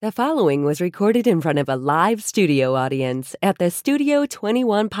The following was recorded in front of a live studio audience at the Studio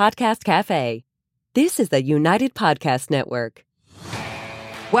 21 Podcast Cafe. This is the United Podcast Network.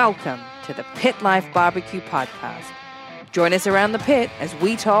 Welcome to the Pit Life Barbecue Podcast. Join us around the pit as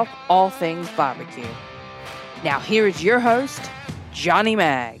we talk all things barbecue. Now here is your host, Johnny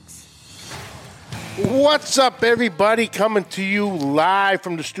Maggs. What's up, everybody? Coming to you live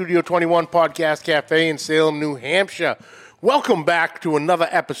from the Studio 21 Podcast Cafe in Salem, New Hampshire. Welcome back to another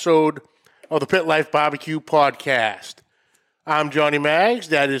episode of the Pit Life Barbecue Podcast. I'm Johnny Maggs,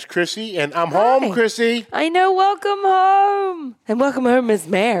 that is Chrissy, and I'm home, Chrissy. I know, welcome home. And welcome home, Miss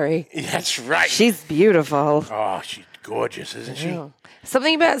Mary. That's right. She's beautiful. Oh, she's gorgeous, isn't she?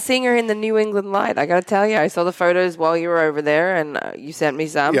 Something about seeing her in the New England light. I got to tell you, I saw the photos while you were over there, and you sent me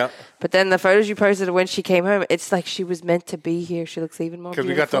some. Yeah. But then the photos you posted when she came home, it's like she was meant to be here. She looks even more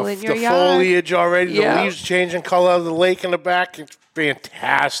beautiful because we in got the your yard. foliage already, Yeah. the leaves changing color of the lake in the back. It's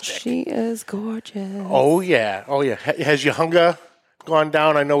fantastic. She is gorgeous. Oh, yeah. Has your hunger gone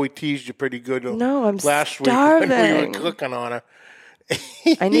down? I know we teased you pretty good No, I'm last starving. week when we were cooking on her.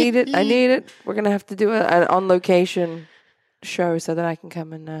 I need it. We're going to have to do an on-location show so that I can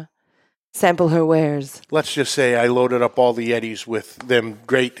come and sample her wares. Let's just say I loaded up all the Yetis with them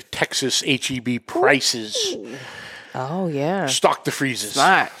great Texas HEB prices. Ooh. Oh, yeah. Stock the freezers.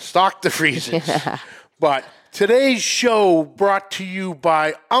 Smart. Stock the freezers. But today's show brought to you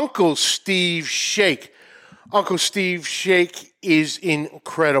by Uncle Steve Shake. Uncle Steve Shake is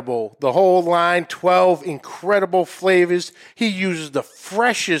incredible. The whole line, 12 incredible flavors. He uses the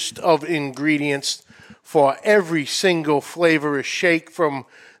freshest of ingredients for every single flavor of shake, from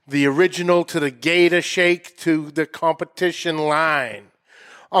the original to the Gator Shake to the competition line.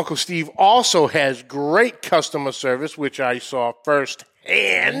 Uncle Steve also has great customer service, which I saw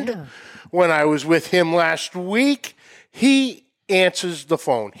firsthand when I was with him last week. He answers the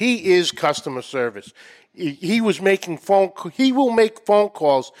phone. He is customer service. He will make phone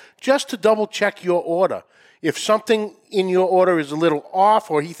calls just to double check your order. If something in your order is a little off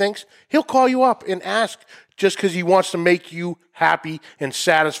or he thinks, he'll call you up and ask just because he wants to make you happy and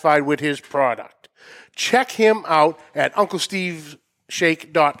satisfied with his product. Check him out at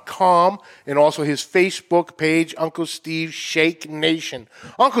UncleSteveShake.com and also his Facebook page, Uncle Steve Shake Nation.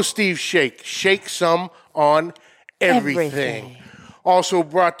 Uncle Steve Shake, shake some on everything. Also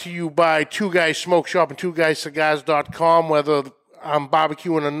brought to you by Two Guys Smoke Shop and TwoGuysCigars.com. Whether I'm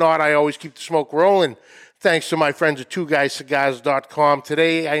barbecuing or not, I always keep the smoke rolling. Thanks to my friends at TwoGuysCigars.com.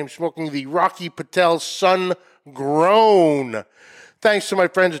 Today I am smoking the Rocky Patel Sun Grown. Thanks to my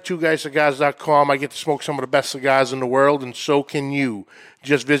friends at TwoGuysCigars.com, I get to smoke some of the best cigars in the world, and so can you.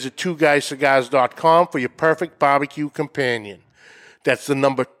 Just visit TwoGuysCigars.com for your perfect barbecue companion. That's the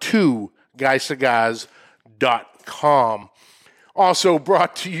number 2GuysCigars.com. Also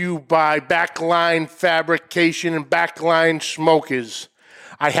brought to you by Backline Fabrication and Backline Smokers.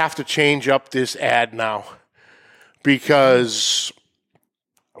 I have to change up this ad now because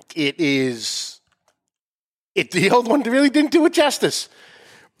the old one really didn't do it justice.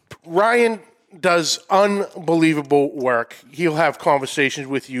 Ryan does unbelievable work. He'll have conversations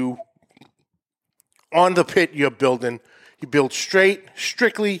with you on the pit you're building. You build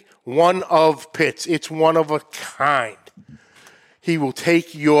strictly one of pits. It's one of a kind. He will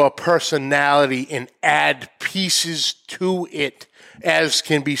take your personality and add pieces to it, as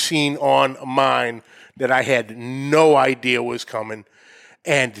can be seen on mine, that I had no idea was coming.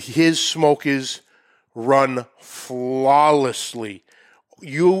 And his smokers run flawlessly.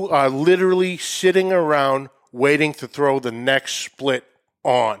 You are literally sitting around waiting to throw the next split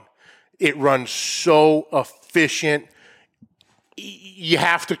on. It runs so efficient. You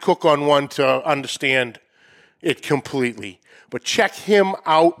have to cook on one to understand it completely. But check him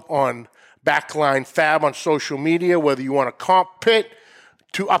out on Backline Fab on social media. Whether you want a comp pit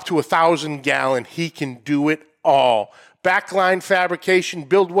to up to 1,000 gallon, he can do it all. Backline Fabrication,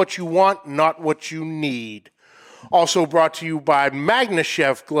 build what you want, not what you need. Also brought to you by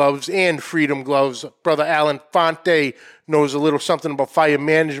MagnaChef Gloves and Freedom Gloves. Brother Alan Fonte knows a little something about fire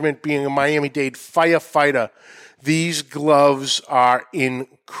management, being a Miami-Dade firefighter. These gloves are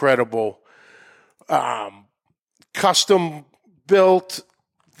incredible. Custom built,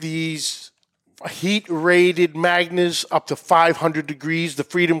 these heat-rated Magnas up to 500 degrees. The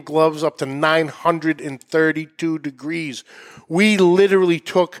Freedom Gloves up to 932 degrees. We literally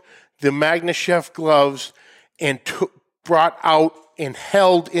took the MagnaChef gloves and brought out and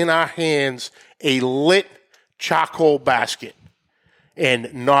held in our hands a lit charcoal basket.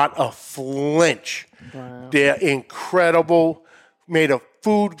 And not a flinch. Wow. They're incredible. Made of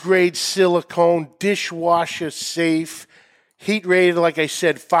food-grade silicone, dishwasher safe. Heat rated, like I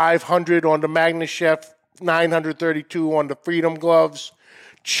said, 500 on the MagnaChef, 932 on the Freedom gloves.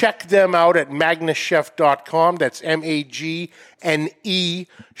 Check them out at magnaChef.com. That's MAGNE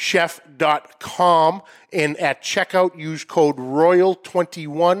chef.com. And at checkout, use code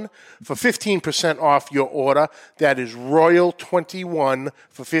ROYAL21 for 15% off your order. That is ROYAL21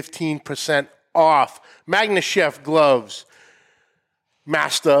 for 15% off. MagnaChef gloves.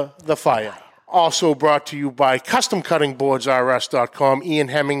 Master the fire. Also brought to you by CustomCuttingBoardsRS.com. Ian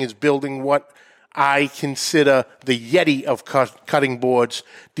Hemming is building what I consider the Yeti of cutting boards.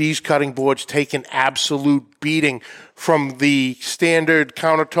 These cutting boards take an absolute beating from the standard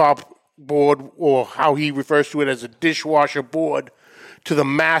countertop board, or how he refers to it as a dishwasher board, to the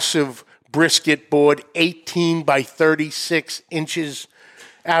massive brisket board, 18 by 36 inches.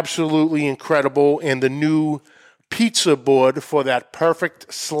 Absolutely incredible. And the new pizza board for that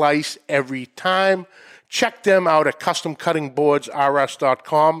perfect slice every time. Check them out at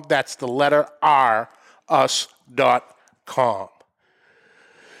CustomCuttingBoardsRS.com. That's the letter R, us.com.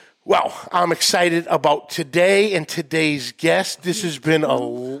 Well, I'm excited about today and today's guest. This has been a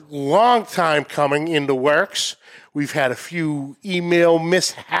long time coming in the works. We've had a few email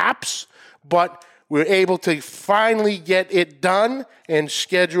mishaps, but we're able to finally get it done and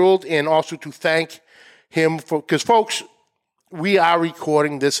scheduled, and also to thank him for, because folks, we are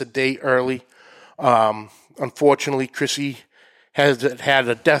recording this a day early. Unfortunately, Chrissy has had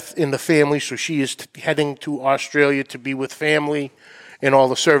a death in the family, so she is heading to Australia to be with family and all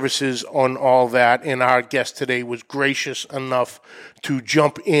the services on all that. And our guest today was gracious enough to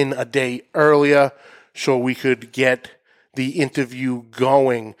jump in a day earlier so we could get the interview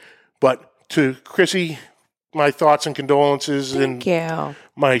going. But to Chrissy, my thoughts and condolences. Thank you.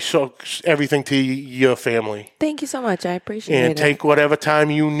 Everything to your family. Thank you so much. I appreciate it. And take whatever time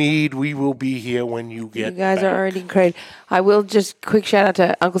you need. We will be here when you get You guys back. are already great. I will just quick shout out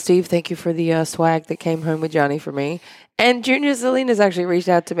to Uncle Steve. Thank you for the swag that came home with Johnny for me. And Junior Salinas actually reached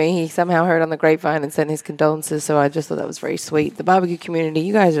out to me. He somehow heard on the grapevine and sent his condolences, so I just thought that was very sweet. The barbecue community,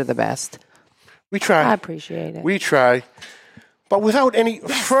 you guys are the best. We try. I appreciate it. We try. But without any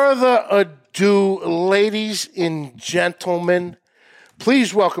further ado, ladies and gentlemen,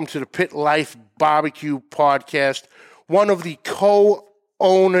 please welcome to the Pit Life Barbecue Podcast, one of the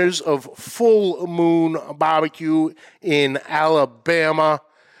co-owners of Full Moon Barbecue in Alabama,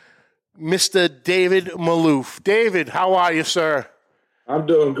 Mr. David Maloof. David, how are you, sir? I'm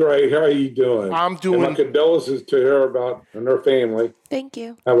doing great. How are you doing? I'm doing... And my condolences to her and her family. Thank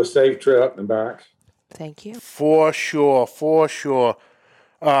you. Have a safe trip and back. Thank you. For sure.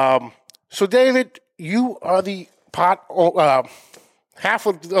 So, David, you are the half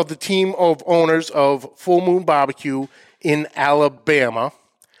of the team of owners of Full Moon Barbecue in Alabama.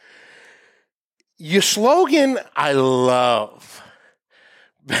 Your slogan, I love.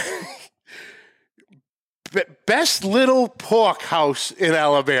 Best little pork house in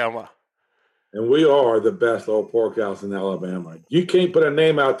Alabama. And we are the best little pork house in Alabama. You can't put a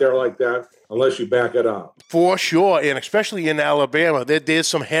name out there like that unless you back it up. For sure, and especially in Alabama. There's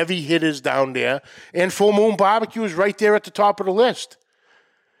some heavy hitters down there, and Full Moon Barbecue is right there at the top of the list.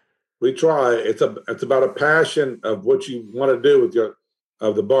 We try. It's about a passion of what you want to do with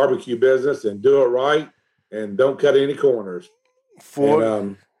the barbecue business, and do it right, and don't cut any corners.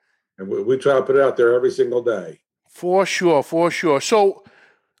 And we try to put it out there every single day. For sure. So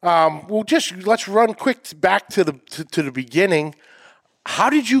let's run quick back to the beginning. How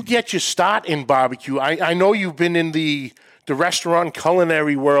did you get your start in barbecue? I know you've been in the restaurant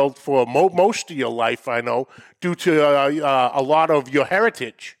culinary world for most of your life, I know, due to a lot of your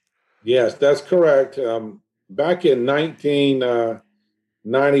heritage. Yes, that's correct. Back in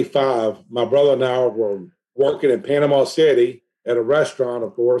 1995, my brother and I were working in Panama City at a restaurant,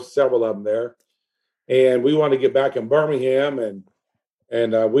 of course, several of them there. And we wanted to get back in Birmingham, and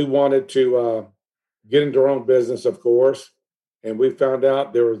we wanted to get into our own business, of course. And we found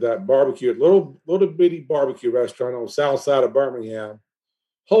out there was that barbecue, little bitty barbecue restaurant on the south side of Birmingham,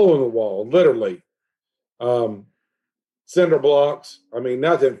 hole in the wall, literally. Cinder blocks. I mean,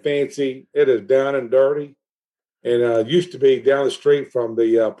 nothing fancy. It is down and dirty. And used to be down the street from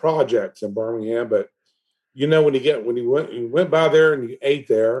the projects in Birmingham. But you know, when you went by there and you ate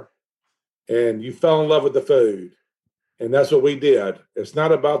there, and you fell in love with the food. And that's what we did. It's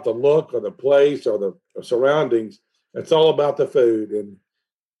not about the look or the place or the surroundings. It's all about the food. And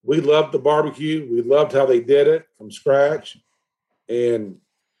we loved the barbecue. We loved how they did it from scratch. And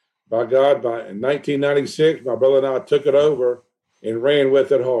by God, in 1996, my brother and I took it over and ran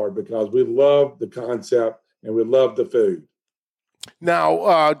with it hard because we loved the concept and we loved the food.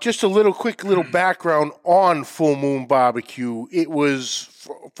 Now, just a quick little background on Full Moon Barbecue. It was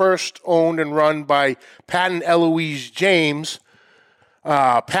first owned and run by Pat and Eloise James.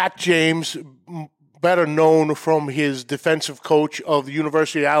 Pat James, better known from his defensive coach of the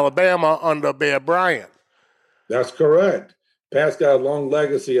University of Alabama under Bear Bryant. That's correct. Pat's got a long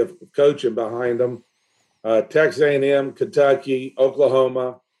legacy of coaching behind him. Texas A&M, Kentucky,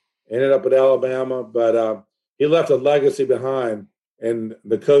 Oklahoma, ended up at Alabama, but he left a legacy behind in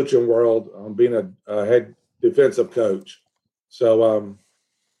the coaching world on being a head defensive coach. So,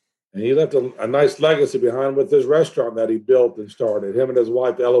 and he left a nice legacy behind with his restaurant that he built and started, him and his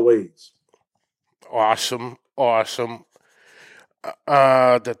wife, Eloise. Awesome.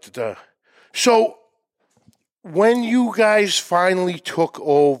 So, when you guys finally took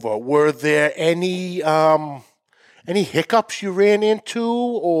over, were there any hiccups you ran into,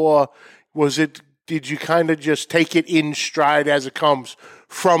 or did you kind of just take it in stride as it comes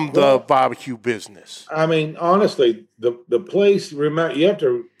from the barbecue business? I mean, honestly, the place, remember, you have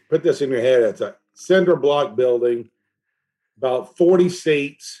to put this in your head. It's a cinder block building, about 40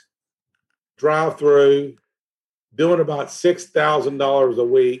 seats, drive-through, doing about $6,000 a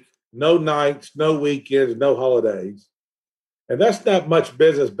week. No nights, no weekends, no holidays. And that's not much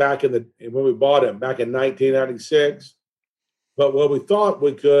business when we bought it back in 1996. But what we thought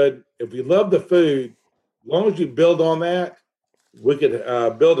we could, if we love the food, as long as you build on that, we could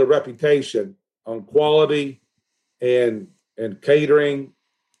build a reputation on quality and catering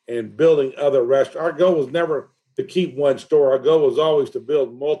and building other restaurants. Our goal was never to keep one store. Our goal was always to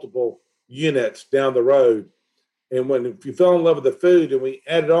build multiple units down the road. And if you fell in love with the food and we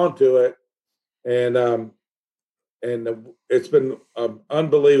added on to it, and it's been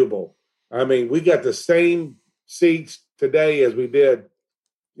unbelievable. I mean, we got the same seats today as we did,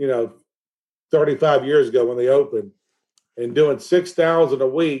 35 years ago when they opened, and doing 6,000 a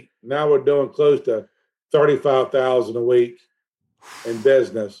week. Now we're doing close to 35,000 a week in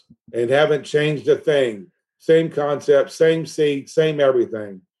business, and haven't changed a thing. Same concept, same seat, same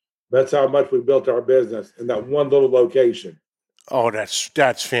everything. That's how much we built our business in that one little location. Oh,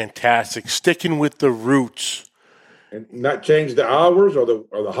 that's fantastic. Sticking with the roots. And not change the hours or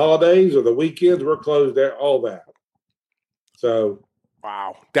the holidays or the weekends. We're closed there, all that. So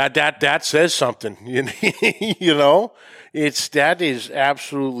wow. That says something. That is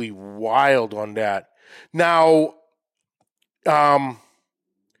absolutely wild on that. Now, from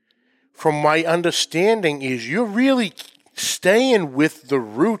my understanding is you're really staying with the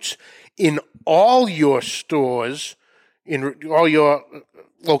roots in all your stores, in all your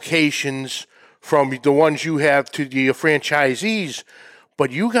locations, from the ones you have to your franchisees,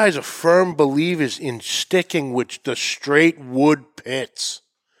 but you guys are firm believers in sticking with the straight wood pits.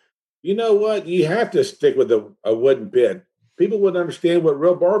 You know what? You have to stick with a wooden pit. People wouldn't understand what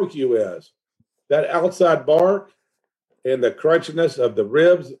real barbecue is. That outside bark and the crunchiness of the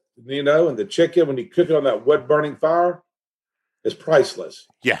ribs, and the chicken when you cook it on that wood-burning fire is priceless.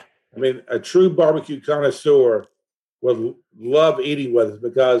 Yeah. I mean, a true barbecue connoisseur would love eating with us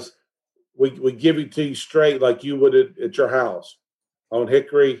because we give it to you straight like you would at your house, on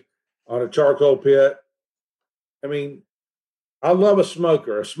hickory, on a charcoal pit. I mean, I love a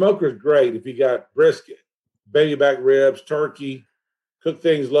smoker. A smoker is great if you got brisket, baby back ribs, turkey, cook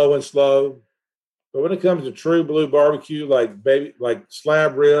things low and slow. But when it comes to true blue barbecue, like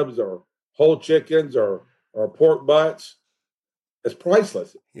slab ribs or whole chickens or pork butts, it's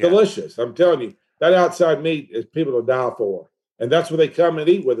priceless. Yeah. Delicious. I'm telling you, that outside meat is people to die for. And that's what they come and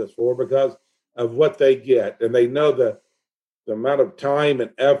eat with us for because of what they get. And they know the amount of time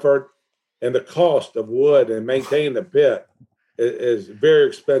and effort and the cost of wood and maintaining the pit is very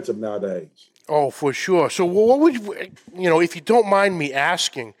expensive nowadays. Oh, for sure. So what would if you don't mind me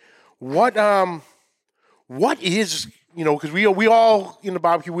asking, what is, because we all in the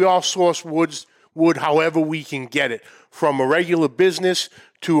barbecue, we all source wood however we can get it, from a regular business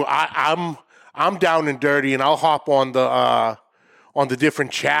to I'm down and dirty and I'll hop on the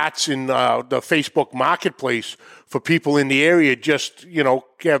different chats in the Facebook marketplace for people in the area, just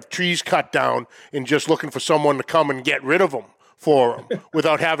have trees cut down and just looking for someone to come and get rid of them for them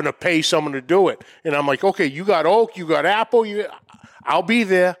without having to pay someone to do it. And I'm like, okay, you got oak, you got apple, I'll be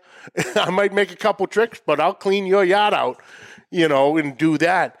there. I might make a couple tricks, but I'll clean your yard out, and do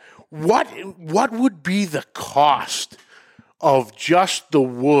that. What would be the cost of just the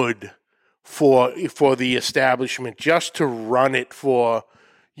wood for the establishment, just to run it for,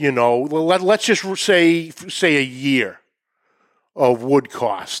 let's just say a year of wood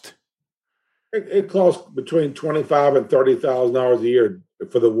cost? It costs between $25,000 and $30,000 a year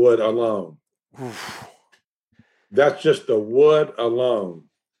for the wood alone. Oof. That's just the wood alone.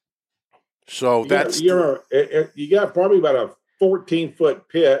 So you got probably about a 14-foot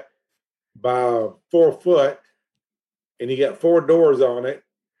pit by 4 foot, and you got 4 doors on it.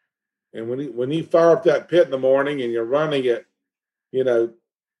 And when you fire up that pit in the morning and you're running it,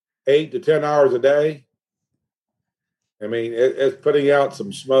 8 to 10 hours a day, I mean, it's putting out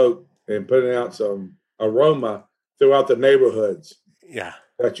some smoke and putting out some aroma throughout the neighborhoods. Yeah.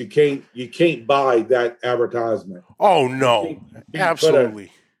 That you can't buy that advertisement. Oh no,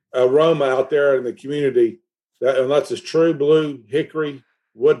 absolutely. Put aroma out there in the community that unless it's true blue hickory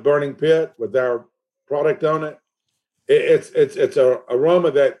wood burning pit with our product on it, it's a aroma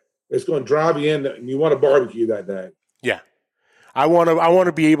that it's going to drive you in and you want to barbecue that day. Yeah, I want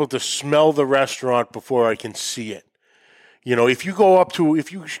to be able to smell the restaurant before I can see it. If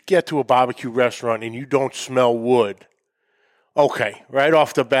you get to a barbecue restaurant and you don't smell wood, okay, right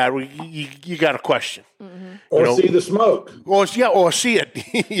off the bat, you got a question. Mm-hmm. Or see the smoke. Or see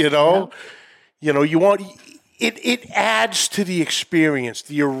it. Yeah. You want it adds to the experience,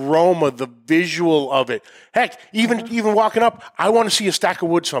 the aroma, the visual of it. Heck, even walking up, I want to see a stack of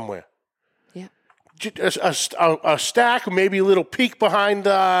wood somewhere. Yeah, a stack, maybe a little peek behind,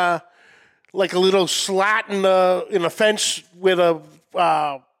 like a little slat in the fence with of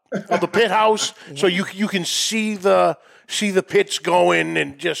the pit house, so you can see the pits going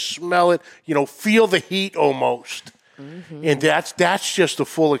and just smell it. Feel the heat almost. Mm-hmm. And that's just the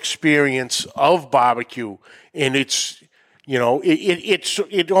full experience of barbecue, and it's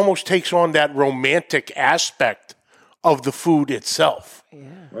it almost takes on that romantic aspect of the food itself.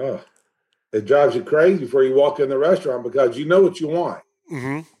 Yeah, well, it drives you crazy before you walk in the restaurant because you know what you want.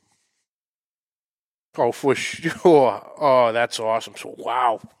 Mm-hmm. Oh, for sure. Oh, that's awesome. So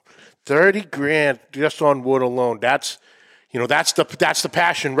wow, $30,000 just on wood alone. That's the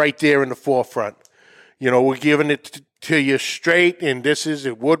passion right there in the forefront. We're giving it to you straight, and this is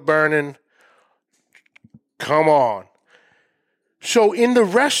it, wood burning. Come on. So in the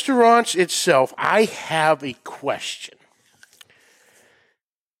restaurants itself, I have a question.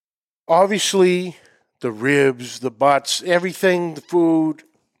 Obviously, the ribs, the butts, everything, the food.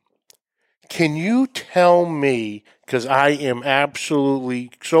 Can you tell me, because I am absolutely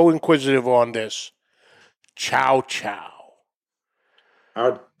so inquisitive on this, chow chow?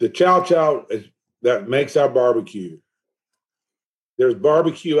 The chow chow is that makes our barbecue. There's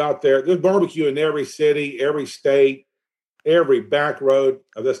barbecue out there. There's barbecue in every city, every state, every back road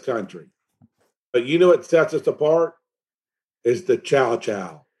of this country. But you know what sets us apart? Is the chow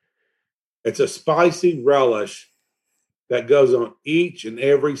chow. It's a spicy relish that goes on each and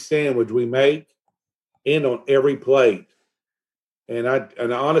every sandwich we make and on every plate. And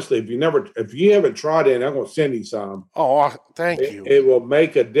honestly, if you haven't tried it, I'm going to send you some. Oh, thank you. It will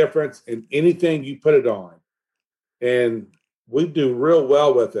make a difference in anything you put it on. And we do real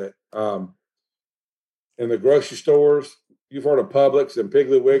well with it. In the grocery stores, you've heard of Publix and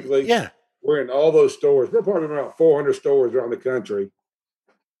Piggly Wiggly. Yeah. We're in all those stores. We're probably in around 400 stores around the country.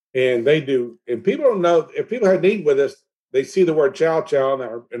 And they do. And people don't know, if people hadn't eaten with us, they see the word chow chow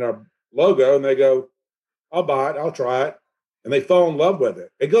in our logo and they go, I'll buy it. I'll try it. And they fall in love with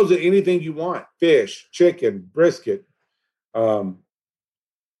it. It goes to anything you want: fish, chicken, brisket,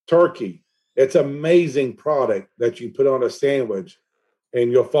 turkey. It's an amazing product that you put on a sandwich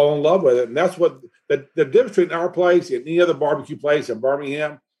and you'll fall in love with it. And that's what the difference between our place and any other barbecue place in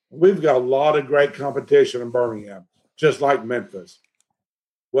Birmingham. We've got a lot of great competition in Birmingham, just like Memphis.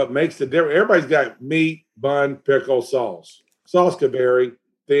 What makes the difference? Everybody's got meat, bun, pickle, sauce. Sauce could vary,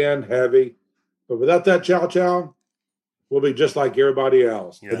 thin, heavy. But without that chow chow, we'll be just like everybody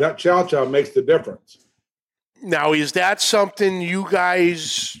else. Yeah. But that chow chow makes the difference. Now, is that something you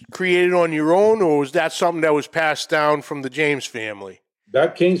guys created on your own, or was that something that was passed down from the James family?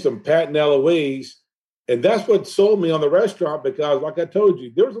 That came from Pat and Eloise, and that's what sold me on the restaurant because, like I told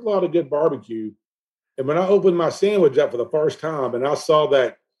you, there was a lot of good barbecue. And when I opened my sandwich up for the first time and I saw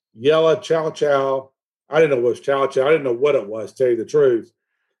that yellow chow chow, I didn't know it was chow chow. I didn't know what it was, to tell you the truth.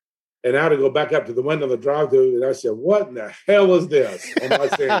 And I had to go back up to the window of the drive-thru, and I said, what in the hell is this on my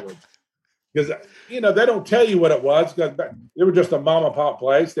sandwich? Because, they don't tell you what it was because they were just a mom and pop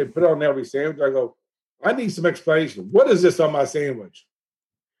place. They put it on every sandwich. I go, I need some explanation. What is this on my sandwich?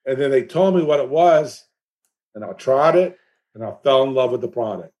 And then they told me what it was, and I tried it, and I fell in love with the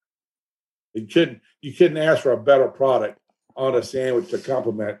product. You couldn't ask for a better product on a sandwich to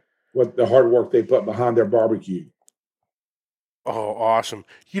complement what the hard work they put behind their barbecue. Oh, awesome.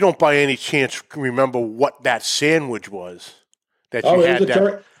 You don't by any chance remember what that sandwich was that you had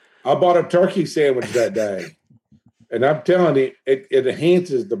that? I bought a turkey sandwich that day. And I'm telling you, it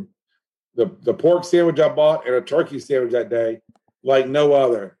enhances the pork sandwich I bought and a turkey sandwich that day like no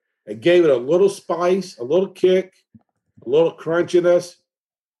other. It gave it a little spice, a little kick, a little crunchiness,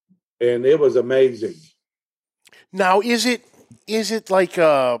 and it was amazing. Now, is it like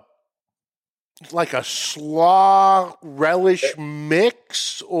a slaw relish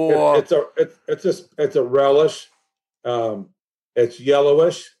mix, or it's a relish. It's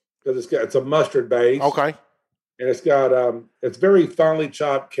yellowish because it's a mustard base. okay? And it's got it's very finely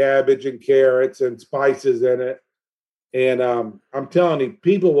chopped cabbage and carrots and spices in it. And I'm telling you,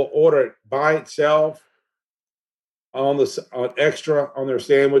 people will order it by itself on extra on their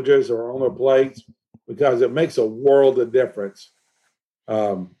sandwiches or on their plates because it makes a world of difference.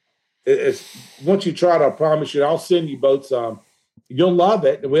 It's once you try it, I promise you, I'll send you both some. You'll love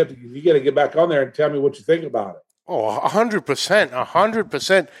it, and you got to get back on there and tell me what you think about it. Oh, 100%,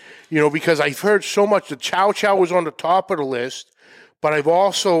 100%. Because I've heard so much. The Chow Chow was on the top of the list, but I've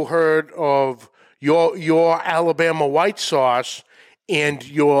also heard of your Alabama white sauce, and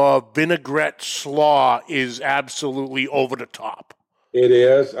your vinaigrette slaw is absolutely over the top. It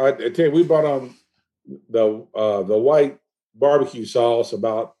is. I tell you, we brought on the white barbecue sauce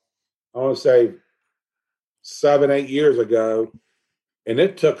about, I want to say 7-8 years ago, and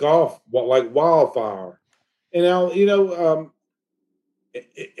it took off like wildfire. And now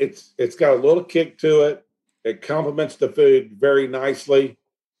it's got a little kick to it. It complements the food very nicely,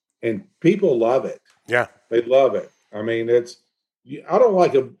 and people love it. Yeah, they love it. I mean, I don't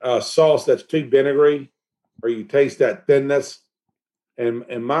like a sauce that's too vinegary, or you taste that thinness. And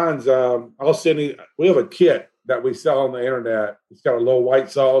mine's I'll send you. We have a kit that we sell on the internet. It's got a little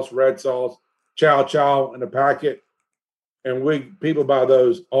white sauce, red sauce, Chow Chow in a packet, and people buy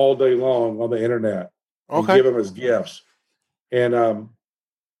those all day long on the internet. Okay, give them as gifts, and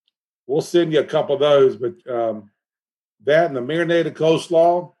we'll send you a couple of those. But that and the marinated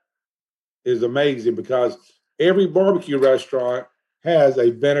coleslaw is amazing because every barbecue restaurant has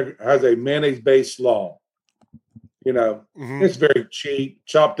a mayonnaise based slaw. It's very cheap,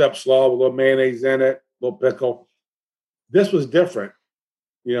 chopped up slaw with a little mayonnaise in it, a little pickle. This was different.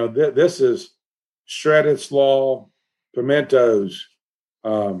 This is shredded slaw, pimentos,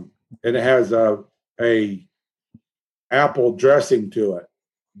 and it has a apple dressing to it,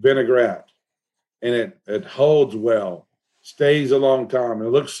 vinaigrette, and it holds well, stays a long time. It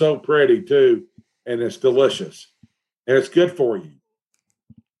looks so pretty too, and it's delicious, and it's good for you.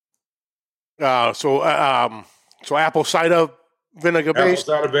 So apple cider vinegar based.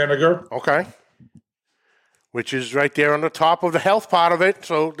 Apple cider vinegar. Okay. Which is right there on the top of the health part of it.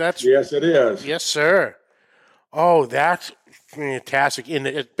 So that's yes, it is. Yes, sir. Oh, that's fantastic.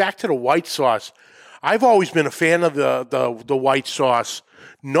 And back to the white sauce. I've always been a fan of the white sauce.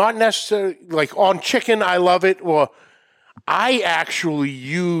 Not necessarily like on chicken. I love it. Or I actually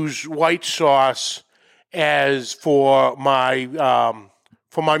use white sauce as for my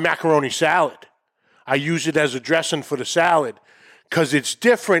macaroni salad. I use it as a dressing for the salad because it's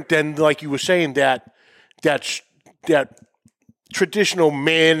different than, like you were saying, that traditional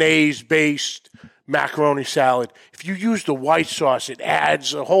mayonnaise-based macaroni salad. If you use the white sauce, it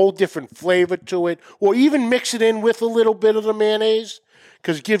adds a whole different flavor to it, or even mix it in with a little bit of the mayonnaise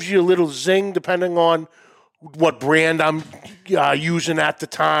because it gives you a little zing depending on what brand I'm using at the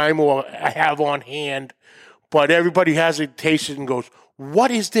time or I have on hand. But everybody has it tasted and goes,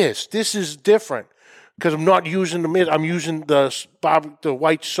 what is this? This is different. Because I'm not using I'm using the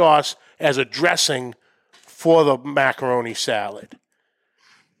white sauce as a dressing for the macaroni salad.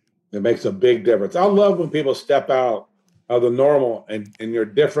 It makes a big difference. I love when people step out of the normal and you're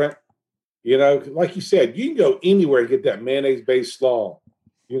different. Like you said, you can go anywhere and get that mayonnaise-based slaw.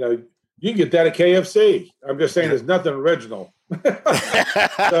 You can get that at KFC. I'm just saying there's nothing original.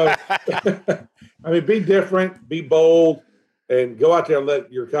 So, be different, be bold, and go out there and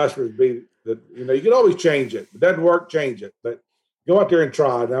let your customers be. You can always change it. If it doesn't work, change it. But go out there and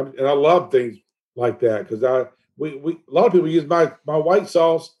try it. And I love things like that because a lot of people use my white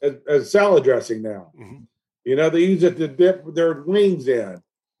sauce as salad dressing now. Mm-hmm. They use it to dip their wings in.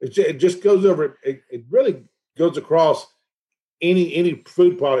 It just goes over. It really goes across any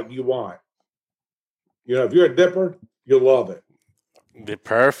food product you want. If you're a dipper, you'll love it.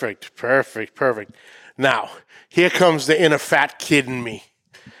 Perfect. Now, here comes the inner fat kid in me.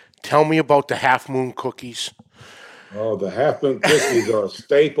 Tell me about the Half Moon cookies. Oh, the Half Moon cookies are a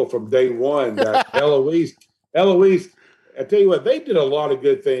staple from day one. That Eloise, I tell you what, they did a lot of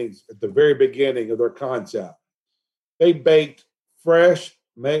good things at the very beginning of their concept. They baked fresh,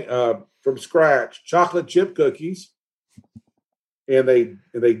 from scratch, chocolate chip cookies, and they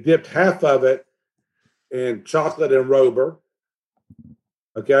dipped half of it in chocolate and Rober,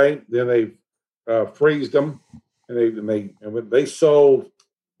 Okay, then they freezed them, and they sold.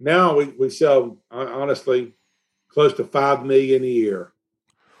 Now we sell honestly close to 5 million a year,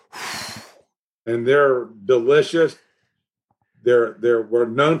 and they're delicious. We're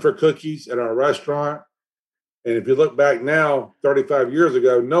known for cookies at our restaurant. And if you look back now, 35 years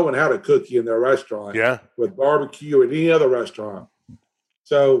ago, no one had a cookie in their restaurant. Yeah. With barbecue at any other restaurant.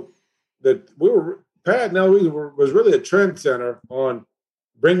 So Pat was really a trend center on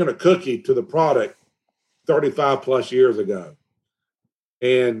bringing a cookie to the product 35 plus years ago.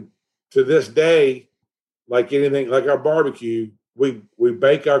 And to this day, like anything, like our barbecue, we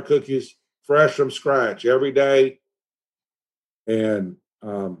bake our cookies fresh from scratch every day and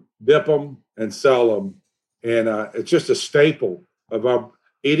dip them and sell them. And it's just a staple of our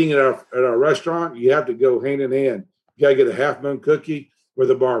eating at our restaurant. You have to go hand in hand. You got to get a Half Moon cookie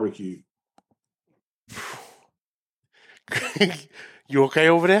with a barbecue. You okay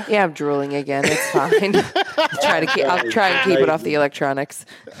over there? Yeah, I'm drooling again. It's fine. I'll try and keep it off the electronics.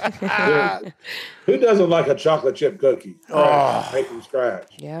 Who doesn't like a chocolate chip cookie? Made from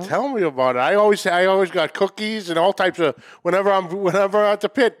scratch. Yeah. Tell me about it. I always got cookies and all types of whenever I'm at the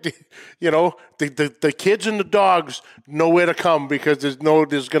pit. You know, the kids and the dogs know where to come because there's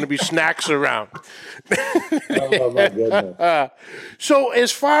going to be snacks around. Oh my goodness. So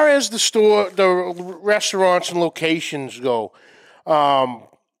as far as the restaurants and locations go,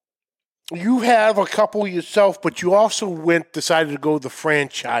 you have a couple yourself, but you also decided to go the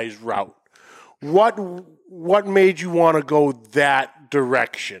franchise route. What made you want to go that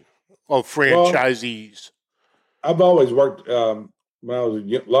direction of franchisees? Well, I've always worked when I was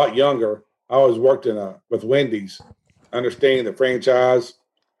a lot younger. I always worked with Wendy's, understanding the franchise,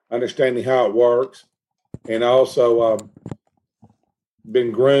 understanding how it works, and I also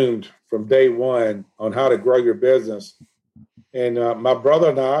been groomed from day one on how to grow your business. And my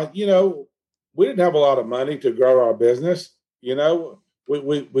brother and I, we didn't have a lot of money to grow our business. We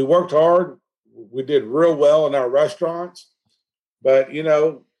worked hard. We did real well in our restaurants, but you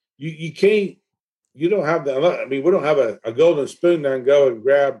can't. You don't have we don't have a golden spoon there and go and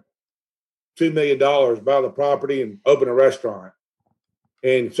grab $2 million, buy the property, and open a restaurant.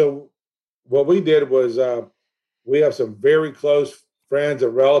 And so, what we did was we have some very close friends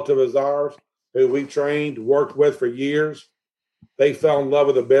and relatives of ours who we trained, worked with for years. They fell in love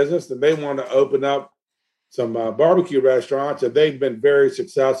with the business and they wanted to open up some barbecue restaurants, and they've been very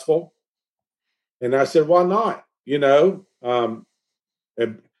successful. And I said, why not? And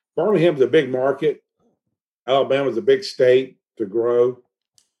Birmingham's a big market. Alabama's a big state to grow.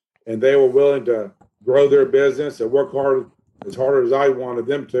 And they were willing to grow their business and work hard as I wanted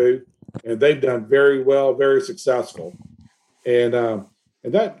them to. And they've done very well, very successful. And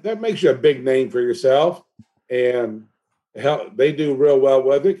that makes you a big name for yourself. And they do real well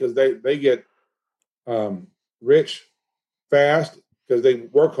with it because they get rich fast because they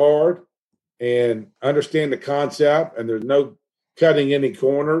work hard and understand the concept, and there's no cutting any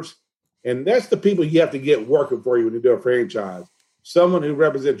corners. And that's the people you have to get working for you when you do a franchise. Someone who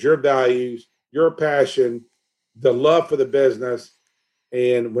represents your values, your passion, the love for the business.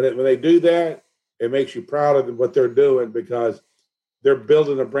 And when they do that, it makes you proud of what they're doing because they're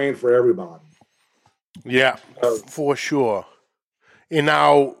building a brand for everybody. Yeah, for sure. And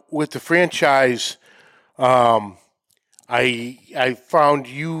now with the franchise, I found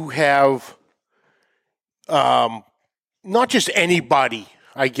you have not just anybody,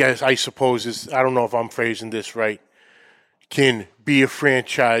 I suppose I don't know if I'm phrasing this right, can be a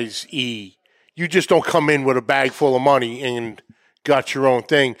franchisee. You just don't come in with a bag full of money and got your own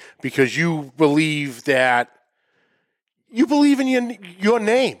thing because you believe in your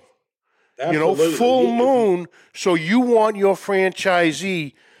name. Absolutely. Full moon. So you want your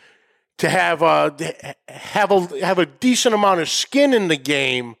franchisee to have a decent amount of skin in the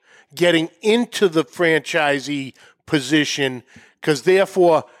game getting into the franchisee position, because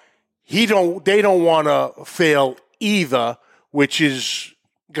therefore they don't want to fail either, which is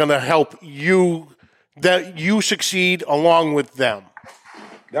going to help you that you succeed along with them.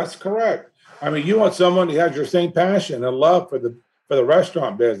 That's correct. You want someone who has your same passion and love for the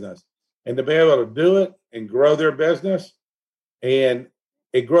restaurant business, and to be able to do it and grow their business, and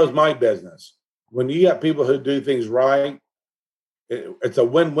it grows my business. When you got people who do things right, it's a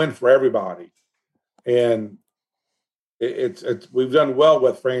win-win for everybody. And we've done well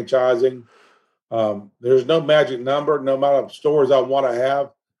with franchising. There's no magic number, no amount of stores I want to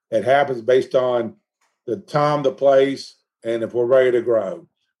have. It happens based on the time, the place, and if we're ready to grow.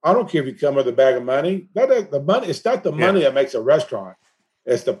 I don't care if you come with a bag of money. It's not the money that makes a restaurant.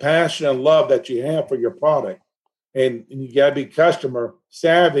 It's the passion and love that you have for your product. and you got to be customer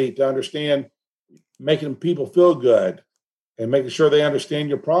savvy to understand making people feel good and making sure they understand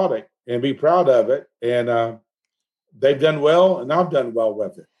your product and be proud of it. And they've done well, and I've done well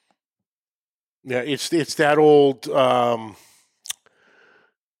with it. Yeah, it's that old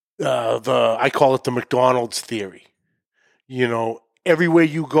I call it the McDonald's theory. You know, everywhere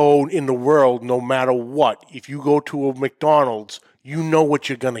you go in the world, no matter what, if you go to a McDonald's, you know what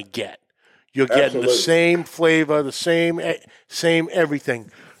you're going to get. You're getting Absolutely. the same flavor, the same everything.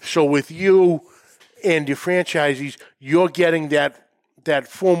 So with you and your franchisees, you're getting that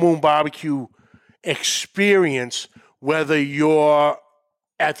Full Moon Barbecue experience, whether you're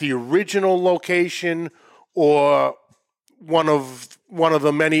at the original location or one of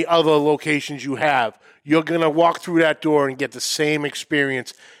the many other locations you have. You're going to walk through that door and get the same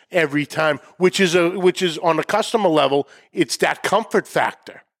experience every time, which is on the customer level, it's that comfort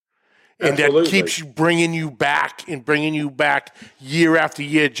factor. And Absolutely. that keeps bringing you back year after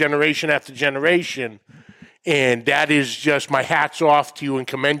year, generation after generation. And that is just my hat's off to you and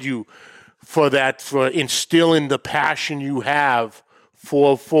commend you for that, for instilling the passion you have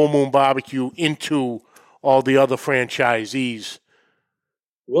for Full Moon Barbecue into all the other franchisees.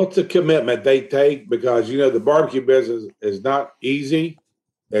 What's the commitment they take? Because, the barbecue business is not easy.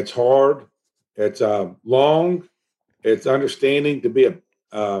 It's hard. It's long. It's understanding to be a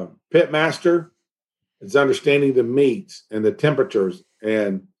pit master. It's understanding the meats and the temperatures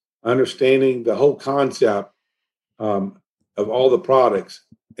and understanding the whole concept of all the products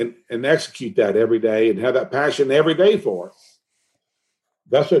and execute that every day and have that passion every day for it.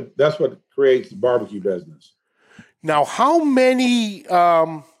 That's what creates the barbecue business. Now, how many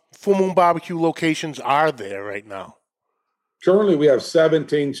Full Moon Barbecue locations are there right now? Currently, we have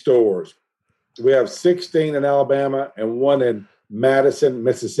 17 stores. We have 16 in Alabama and one in Madison,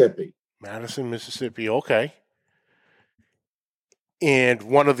 Mississippi. Madison, Mississippi, okay. And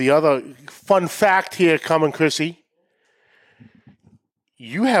one of the other fun fact here coming, Chrissy,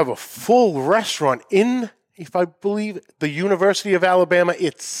 you have a full restaurant in, if I believe, the University of Alabama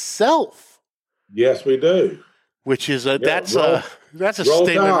itself. Yes, we do. Which is that's a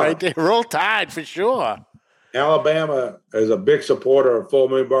statement right there. Roll Tide for sure. Alabama is a big supporter of Full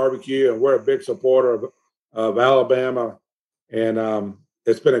Moon Barbecue, and we're a big supporter of Alabama. And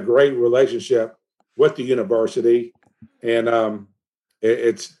it's been a great relationship with the university. And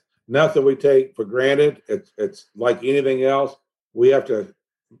it's nothing we take for granted. It's like anything else. We have to.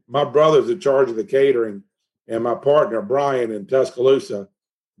 My brother's in charge of the catering, and my partner Brian in Tuscaloosa.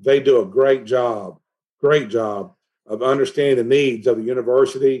 They do a great job of understanding the needs of the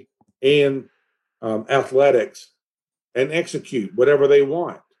university and athletics, and execute whatever they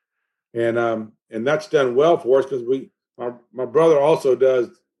want. And that's done well for us because my brother also does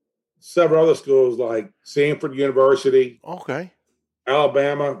several other schools like Sanford University, okay,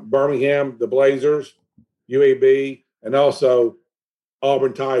 Alabama, Birmingham, the Blazers, UAB, and also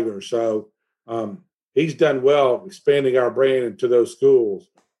Auburn Tigers. So he's done well expanding our brand into those schools.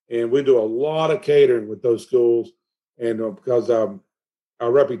 And we do a lot of catering with those schools, and because our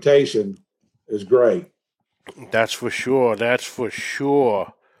reputation is great. That's for sure. That's for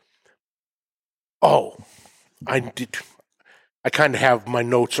sure. Oh, I kind of have my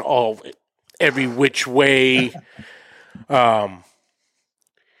notes all every which way.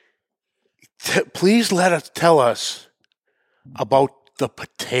 Please tell us about the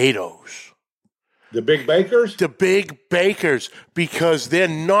potatoes. The big bakers? The big bakers, because they're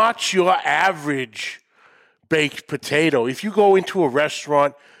not your average baked potato. If you go into a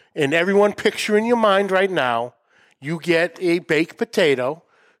restaurant, and everyone picture in your mind right now, you get a baked potato.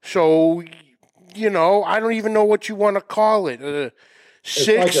 So, I don't even know what you want to call it.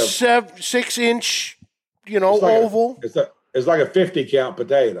 6 inch, oval. It's like a 50 count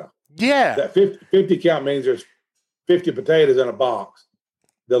potato. Yeah. That 50 count means there's 50 potatoes in a box.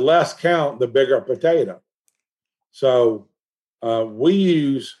 The less count, the bigger potato. So we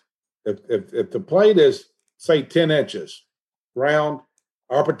use, if the plate is, say, 10 inches round,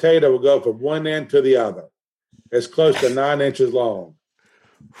 our potato will go from one end to the other. It's close to 9 inches long.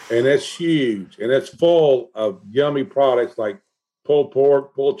 And it's huge. And it's full of yummy products like pulled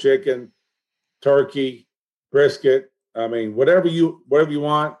pork, pulled chicken, turkey, brisket. I mean, whatever you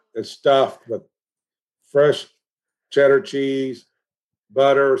want, it's stuffed with fresh cheddar cheese,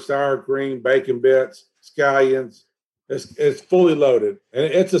 butter, sour cream, bacon bits, scallions. It's fully loaded. And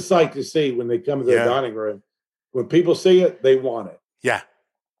it's a sight to see when they come to the dining room. When people see it, they want it. Yeah.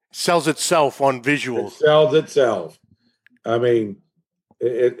 Sells itself on visuals. It sells itself. I mean,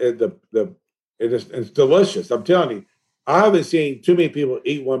 it's delicious. I'm telling you, I haven't seen too many people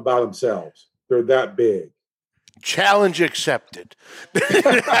eat one by themselves. They're that big. Challenge accepted.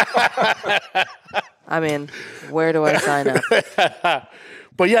 I'm in. Where do I sign up?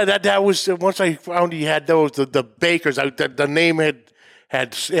 But yeah, that was once I found he had those the bakers. The name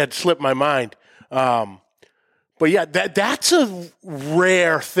had slipped my mind. But yeah, that's a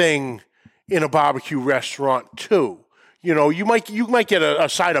rare thing in a barbecue restaurant too. You know, you might get a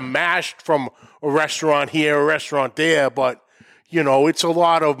side of mashed from a restaurant here, a restaurant there, but you know, it's a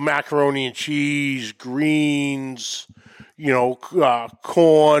lot of macaroni and cheese, greens, you know,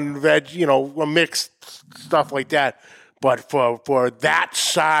 corn, veg, you know, a mixed stuff like that. But for that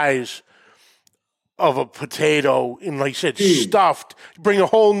size of a potato, and like you said, stuffed, bring a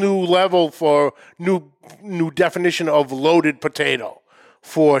whole new level for new definition of loaded potato,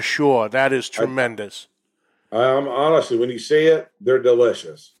 for sure. That is tremendous. Honestly, when you see it, they're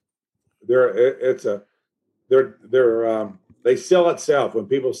delicious. They sell itself. When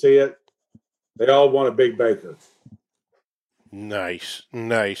people see it, they all want a big baker. Nice.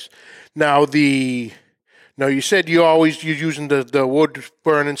 Now you said you're using the wood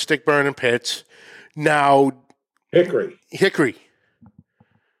burning, stick burning pits. Now Hickory wood.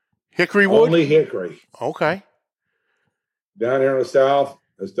 Only hickory. Okay. Down here in the South,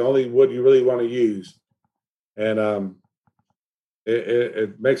 it's the only wood you really want to use, and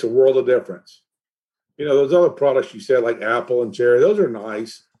it makes a world of difference. You know, those other products you said, like apple and cherry, those are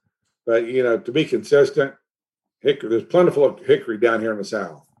nice. But, you know, to be consistent, hickory, there's plentiful of hickory down here in the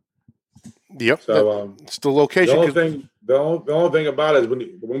South. Yep. So it's the location. The only thing about it is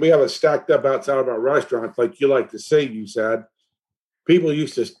when we have it stacked up outside of our restaurants, like you like to see, you said, people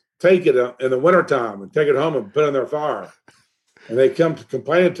used to take it in the wintertime and take it home and put it in their fire. And they come to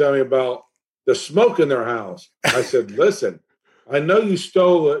complaining to me about the smoke in their house. I said, listen, I know you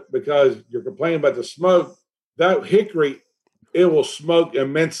stole it because you're complaining about the smoke. That hickory, it will smoke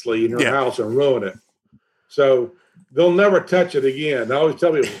immensely in your house and ruin it. So they'll never touch it again. I always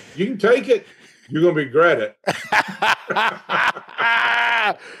tell people, you can take it, you're going to regret it.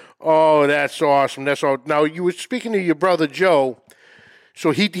 Oh, that's awesome. That's all. Now, you were speaking to your brother, Joe.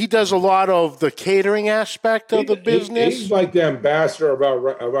 So he does a lot of the catering aspect of the business? He's like the ambassador of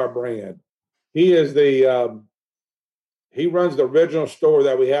our brand. He is he runs the original store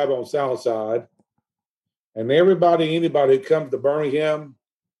that we have on Southside. And anybody who comes to Birmingham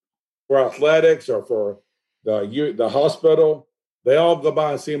for athletics or for the hospital, they all go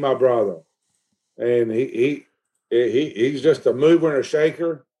by and see my brother. And he's just a mover and a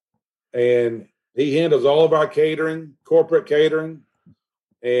shaker. And he handles all of our catering, corporate catering.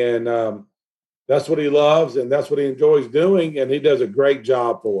 And that's what he loves, and that's what he enjoys doing, and he does a great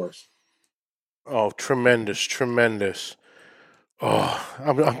job for us. Oh, tremendous. Oh,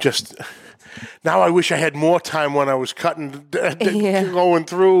 I'm just... Now I wish I had more time when I was cutting, going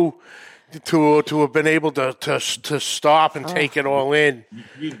through to have been able to stop and take it all in.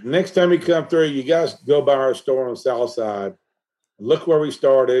 Next time you come through, you guys go by our store on the South Side. Look where we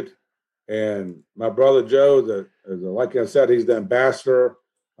started. And my brother Joe, like I said, he's the ambassador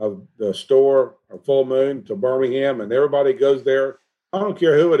of the store, of Full Moon, to Birmingham, and everybody goes there. I don't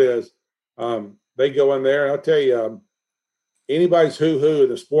care who it is. They go in there. I'll tell you, anybody's who in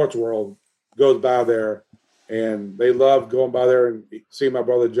the sports world goes by there, and they love going by there and see my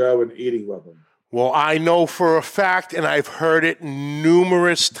brother Joe and eating with him. Well, I know for a fact, and I've heard it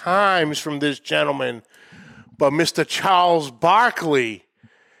numerous times from this gentleman, but Mr. Charles Barkley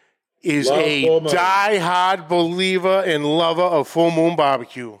is a diehard believer and lover of Full Moon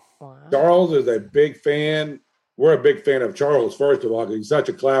Barbecue. Wow. Charles is a big fan. We're a big fan of Charles, first of all, because he's such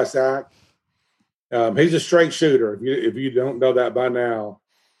a class act. He's a straight shooter, if you don't know that by now.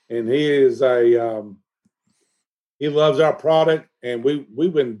 And he is he loves our product. And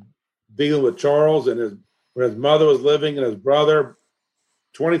we've been dealing with Charles and when his mother was living and his brother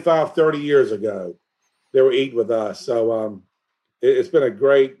 25, 30 years ago. They were eating with us. So it's been a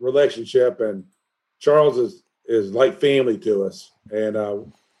great relationship, and Charles is like family to us,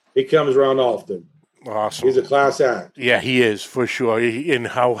 and he comes around often. Awesome. He's a class act. Yeah, he is, for sure. And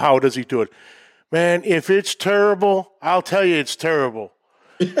how does he do it? Man, if it's terrible, I'll tell you it's terrible.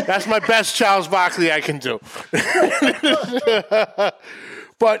 That's my best Charles Barkley I can do.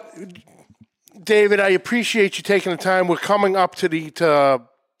 But, David, I appreciate you taking the time. We're coming up to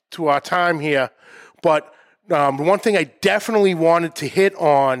our time here, but one thing I definitely wanted to hit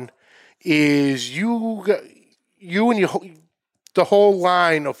on is you and the whole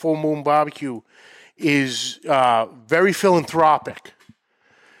line of Full Moon Barbecue is very philanthropic.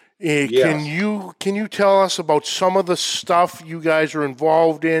 Yes. Can you tell us about some of the stuff you guys are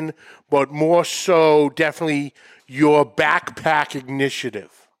involved in, but more so definitely your backpack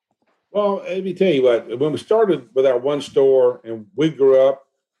initiative? Well, let me tell you what. When we started with our one store, and we grew up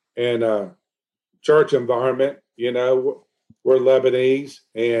in a church environment, we're Lebanese,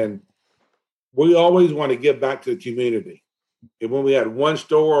 and we always want to give back to the community. And when we had one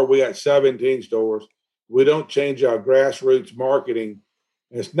store, we had 17 stores. We don't change our grassroots marketing.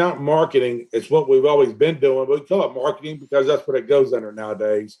 It's not marketing. It's what we've always been doing. We call it marketing because that's what it goes under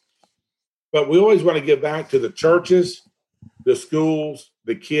nowadays. But we always want to give back to the churches, the schools,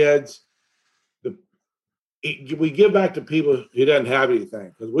 the kids. We give back to people who doesn't have anything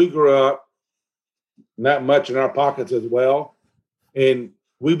because we grew up not much in our pockets as well. And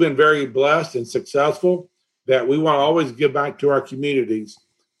we've been very blessed and successful that we want to always give back to our communities.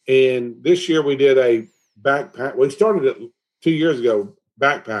 And this year we did a backpack. We started it 2 years ago,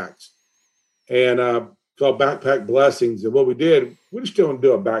 backpacks, and called Backpack Blessings. And what we did, we just don't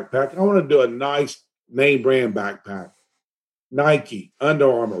do a backpack. I want to do a nice name brand backpack, Nike,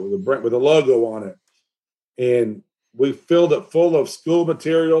 Under Armour with a logo on it. And we filled it full of school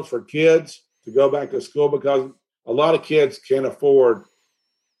materials for kids to go back to school because a lot of kids can't afford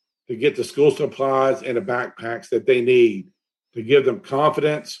to get the school supplies and the backpacks that they need to give them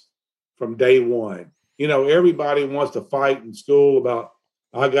confidence from day one. Everybody wants to fight in school about,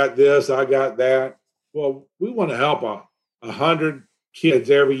 I got this, I got that. Well, we want to help 100 kids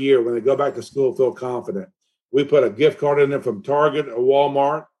every year when they go back to school feel confident. We put a gift card in there from Target or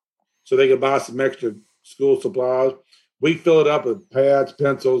Walmart so they can buy some extra school supplies. We fill it up with pads,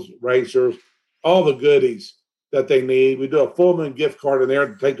 pencils, erasers, all the goodies that they need. We do a full moon gift card in there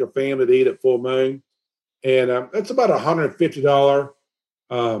to take their family to eat at full moon. And that's about a $150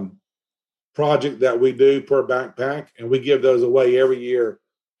 project that we do per backpack. And we give those away every year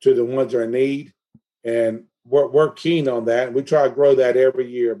to the ones that are in need. And we're keen on that. And we try to grow that every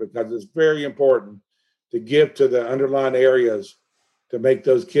year because it's very important to give to the underlying areas to make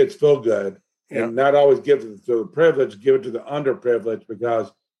those kids feel good. Yeah. And not always give to the privileged, give it to the underprivileged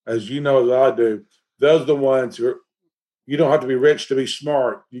because, as you know, as I do, those are the ones who you don't have to be rich to be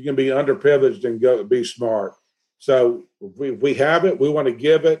smart. You can be underprivileged and go be smart. So if we have it, we want to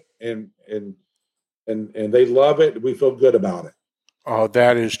give it, and they love it. We feel good about it. Oh,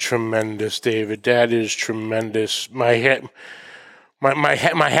 that is tremendous, David. That is tremendous. My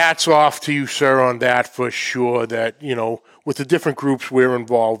hat's off to you, sir, on that for sure. That, with the different groups we're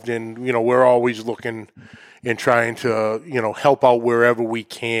involved in, we're always looking and trying to, help out wherever we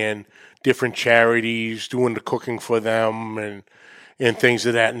can. Different charities, doing the cooking for them, and things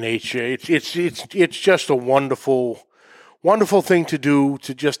of that nature. It's just a wonderful thing to do,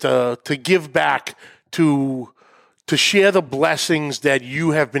 to just to give back, to share the blessings that you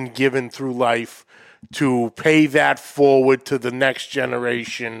have been given through life, to pay that forward to the next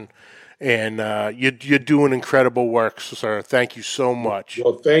generation. And you're doing incredible work, sir. Thank you so much.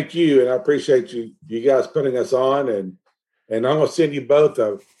 Well, thank you, and I appreciate you guys putting us on. And I'm going to send you both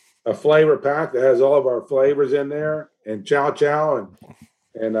a flavor pack that has all of our flavors in there, and chow,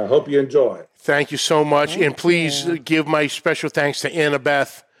 and I hope you enjoy it. Thank you so much, and please give my special thanks to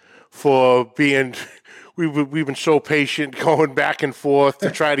Annabeth for being. We've been so patient going back and forth to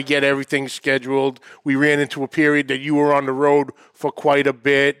try to get everything scheduled. We ran into a period that you were on the road for quite a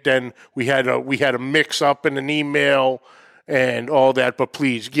bit, and we had a mix up in an email and all that. But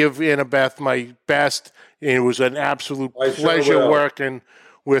please give Annabeth my best. It was an absolute pleasure working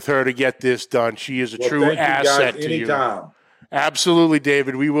with her to get this done. She is a true asset to you. Absolutely,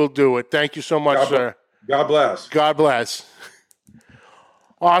 David. We will do it. Thank you so much, sir. God bless. God bless.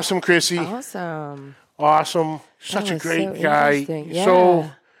 Awesome, Chrissy. Awesome. Such a great guy. Yeah. So,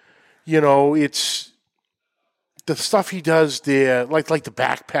 it's the stuff he does there, like the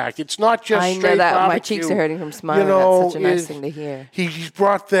backpack. It's not just I straight know that barbecue. my cheeks are hurting from smiling. That's such a nice thing to hear. He's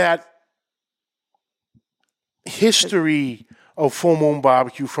brought that history of Full Moon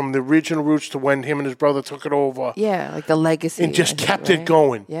Barbecue from the original roots to when him and his brother took it over. Yeah, like the legacy. And just kept it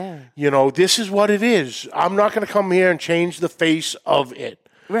going. Yeah. This is what it is. I'm not going to come here and change the face of it.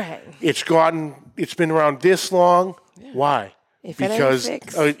 Right. It's been around this long. Yeah. Why? Because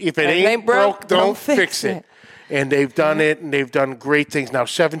if it ain't broke, don't fix it. And they've done it, and they've done great things. Now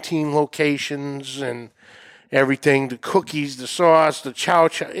 17 locations and everything, the cookies, the sauce, the chow.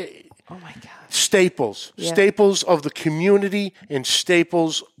 Oh, my God. Staples. Yeah. Staples of the community and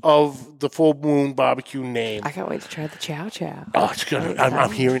staples of the Full Moon Barbecue name. I can't wait to try the chow. Oh, it's good.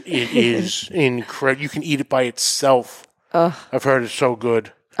 I'm hearing it is incredible. You can eat it by itself. I've heard it's so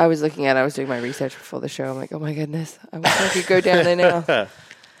good. I was doing my research before the show. I'm like, oh, my goodness. I wish I could go down there now.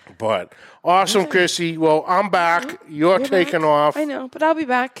 But awesome, Chrissy. Well, I'm back. You're taking off. I know, but I'll be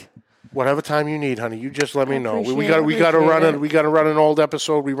back. Whatever time you need, honey, you just let me know. We appreciate got to run it. it. We got to run an old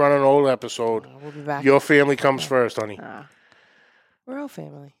episode. We run an old episode. We'll be back. Your family comes first, honey. We're all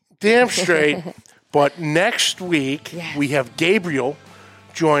family. Damn straight. But next week Yes. we have Gabriel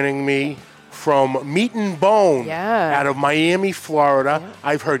joining me from Meat and Bone out of Miami, Florida.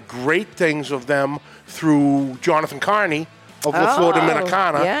 I've heard great things of them through Jonathan Carney of La Flor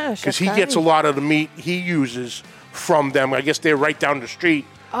Dominicana, because he gets a lot of the meat he uses from them. I guess they're right down the street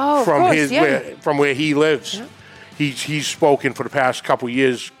from where he lives. Yeah. He's spoken for the past couple of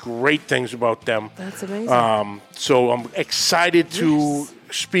years great things about them. That's amazing. So I'm excited to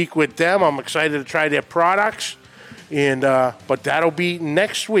speak with them. I'm excited to try their products, and but that'll be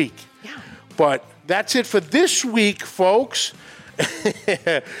next week. Yeah. But that's it for this week, folks.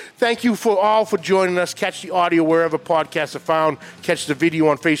 Thank you for joining us. Catch the audio wherever podcasts are found. Catch the video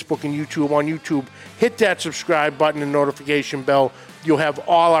on Facebook and YouTube. On YouTube, hit that subscribe button and notification bell. You'll have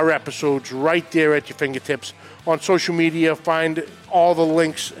all our episodes right there at your fingertips. On social media, find all the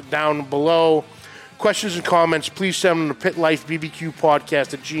links down below. Questions and comments, please send them to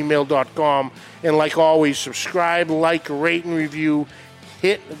pitlifebbqpodcast@gmail.com. And like always, subscribe, like, rate, and review.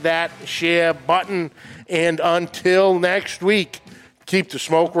 Hit that share button. And until next week, keep the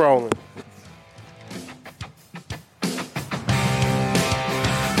smoke rolling.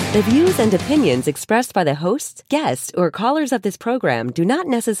 The views and opinions expressed by the hosts, guests, or callers of this program do not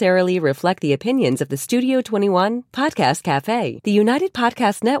necessarily reflect the opinions of the Studio 21 Podcast Cafe, the United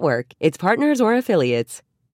Podcast Network, its partners, or affiliates.